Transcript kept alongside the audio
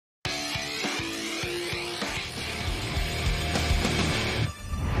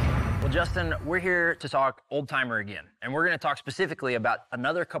Justin, we're here to talk Old Timer again, and we're going to talk specifically about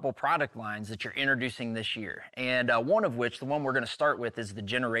another couple product lines that you're introducing this year. And one of which, the one we're going to start with, is the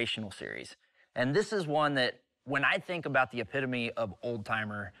Generational Series. And this is one that, when I think about the epitome of Old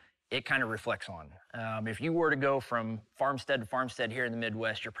Timer, it kind of reflects on. If you were to go from farmstead to farmstead here in the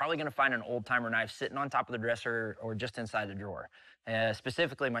Midwest, you're probably going to find an Old Timer knife sitting on top of the dresser or just inside the drawer.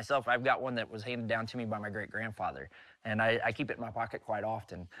 Specifically myself, I've got one that was handed down to me by my great-grandfather, and I keep it in my pocket quite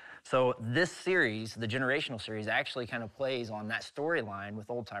often. So this series, the Generational Series, actually kind of plays on that storyline with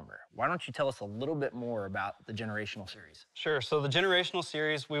Old Timer. Why don't you tell us a little bit more about the Generational Series? Sure. So the Generational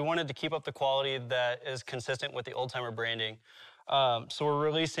Series, we wanted to keep up the quality that is consistent with the Old Timer branding. So we're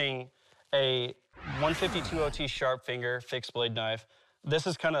releasing a 152 OT sharp finger fixed blade knife. This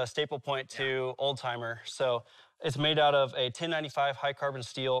is kind of a staple point to Old Timer. So it's made out of a 1095 high carbon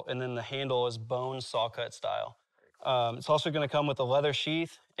steel, and then the handle is bone saw cut style. It's also going to come with a leather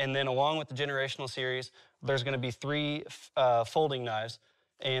sheath, and then along with the Generational Series, there's going to be 3 folding knives,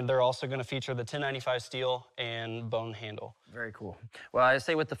 and they're also going to feature the 1095 steel and bone handle. Very cool. Well, I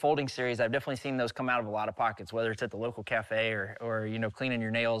say with the folding series, I've definitely seen those come out of a lot of pockets, whether it's at the local cafe or you know, cleaning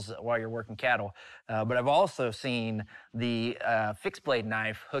your nails while you're working cattle. But I've also seen the fixed blade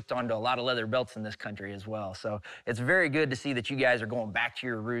knife hooked onto a lot of leather belts in this country as well. So it's very good to see that you guys are going back to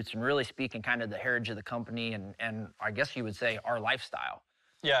your roots and really speaking kind of the heritage of the company and I guess you would say our lifestyle.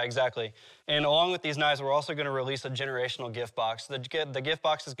 Yeah, exactly. And along with these knives, we're also going to release a generational gift box. The gift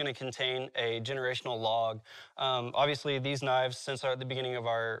box is going to contain a generational log. Obviously, these knives, since the beginning of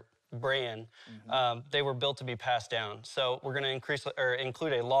our brand, they were built to be passed down. So we're going to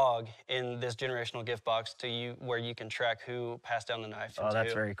include a log in this generational gift box where you can track who passed down the knife. Oh,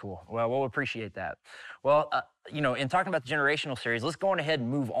 that's very cool. Well, we'll appreciate that. Well, you know, in talking about the Generational Series, let's go on ahead and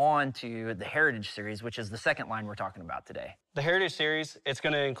move on to the Heritage Series, which is the second line we're talking about today. The Heritage Series, it's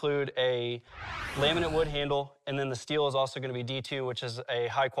going to include a laminate wood handle, and then the steel is also going to be D2, which is a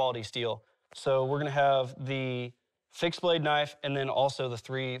high-quality steel. So we're going to have the fixed blade knife, and then also the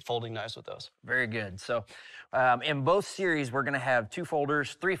 3 folding knives with those. Very good. So in both series, we're going to have 3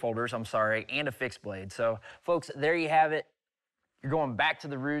 folders, and a fixed blade. So folks, there you have it. You're going back to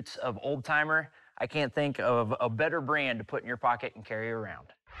the roots of Old Timer. I can't think of a better brand to put in your pocket and carry around.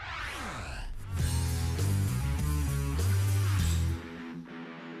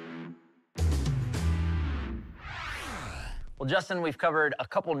 Well, Justin, we've covered a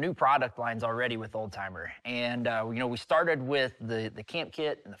couple new product lines already with Old Timer. And, you know, we started with the camp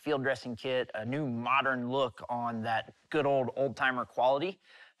kit and the field dressing kit, a new modern look on that good Old Timer quality.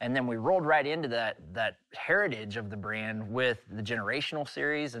 And then we rolled right into that heritage of the brand with the Generational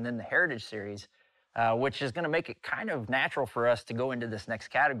Series and then the Heritage Series, which is going to make it kind of natural for us to go into this next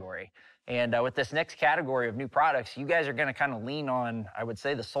category. And with this next category of new products, you guys are going to kind of lean on, I would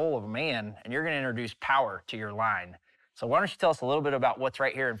say, the soul of a man, and you're going to introduce power to your line. So why don't you tell us a little bit about what's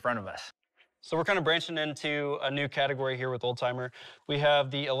right here in front of us? So we're kind of branching into a new category here with Old Timer. We have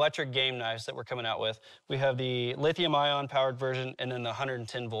the electric game knives that we're coming out with. We have the lithium-ion powered version and then the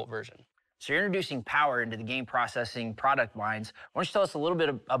 110-volt version. So you're introducing power into the game processing product lines. Why don't you tell us a little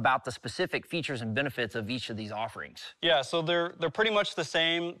bit about the specific features and benefits of each of these offerings? Yeah, so they're pretty much the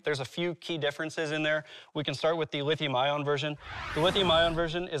same. There's a few key differences in there. We can start with the lithium-ion version. The lithium-ion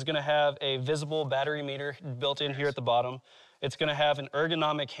version is going to have a visible battery meter built in here at the bottom. It's going to have an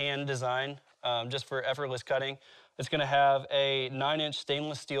ergonomic hand design just for effortless cutting. It's going to have a 9-inch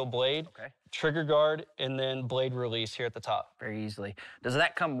stainless steel blade, trigger guard, and then blade release here at the top. Very easily. Does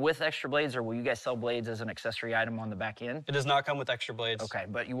that come with extra blades, or will you guys sell blades as an accessory item on the back end? It does not come with extra blades. Okay,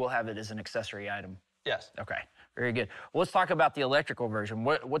 but you will have it as an accessory item? Yes. Okay, very good. Well, let's talk about the electrical version.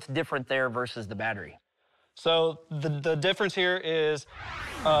 What's different there versus the battery? So the difference here is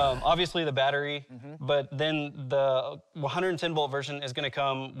obviously the battery, but then the 110-volt version is going to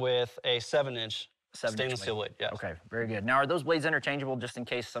come with a 7-inch stainless steel blade. Yes. Okay, very good. Now, are those blades interchangeable just in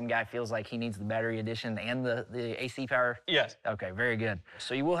case some guy feels like he needs the battery edition and the AC power? Yes. Okay, very good.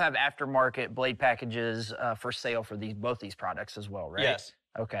 So you will have aftermarket blade packages for sale for both these products as well, right? Yes.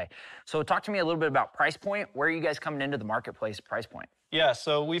 Okay. So talk to me a little bit about price point. Where are you guys coming into the marketplace price point? Yeah,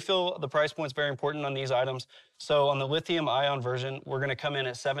 so we feel the price point's very important on these items. So on the lithium-ion version, we're going to come in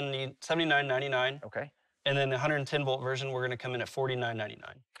at $79.99. Okay. And then the 110-volt version, we're going to come in at $49.99.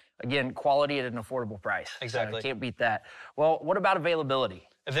 Again, quality at an affordable price. Exactly. So can't beat that. Well, what about availability?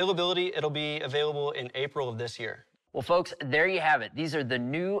 Availability, it'll be available in April of this year. Well, folks, there you have it. These are the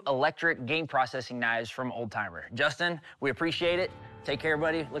new electric game processing knives from Old Timer. Justin, we appreciate it. Take care,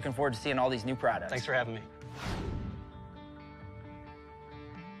 buddy. Looking forward to seeing all these new products. Thanks for having me.